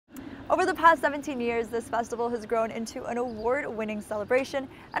Over the past 17 years, this festival has grown into an award-winning celebration,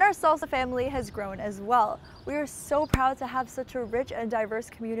 and our salsa family has grown as well. We are so proud to have such a rich and diverse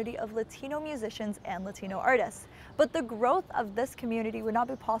community of Latino musicians and Latino artists. But the growth of this community would not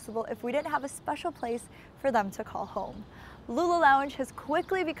be possible if we didn't have a special place for them to call home. Lula Lounge has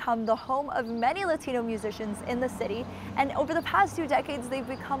quickly become the home of many Latino musicians in the city, and over the past 2 decades, they've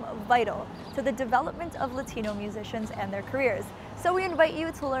become vital to the development of Latino musicians and their careers. So we invite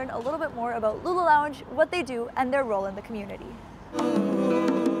you to learn a little bit more about Lula Lounge, what they do, and their role in the community.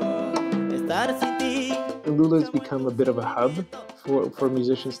 Lula has become a bit of a hub for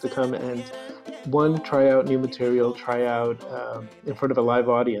musicians to come and try out new material, try out in front of a live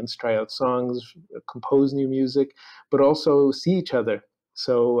audience, try out songs, compose new music, but also see each other.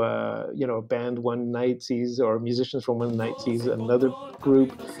 So, a band one night sees, or musicians from one night sees another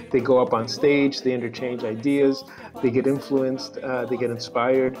group, they go up on stage, they interchange ideas, they get influenced, they get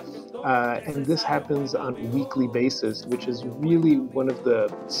inspired. And this happens on a weekly basis, which is really one of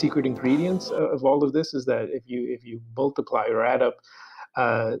the secret ingredients of all of this, is that if you multiply or add up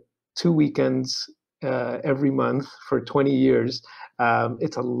 2 weekends every month for 20 years,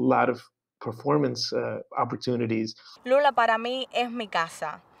 it's a lot of performance opportunities. Lula para mí es mi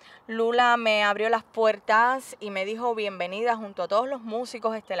casa. Lula me abrió las puertas y me dijo bienvenida junto a todos los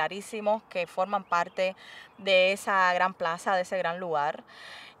músicos estelarísimos que forman parte de esa gran plaza, de ese gran lugar.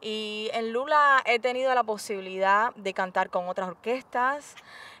 Y en Lula he tenido la posibilidad de cantar con otras orquestas.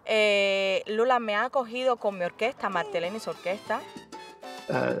 Lula me ha acogido con mi orquesta, Martelenis Orquesta.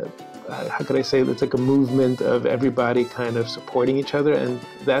 How could I say, it's like a movement of everybody kind of supporting each other, and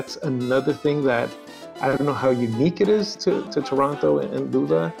that's another thing that I don't know how unique it is to Toronto and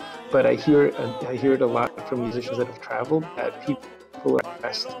Lula, but I hear it a lot from musicians that have traveled, that people are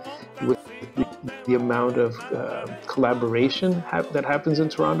impressed with the amount of collaboration that happens in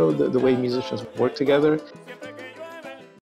Toronto, the way musicians work together.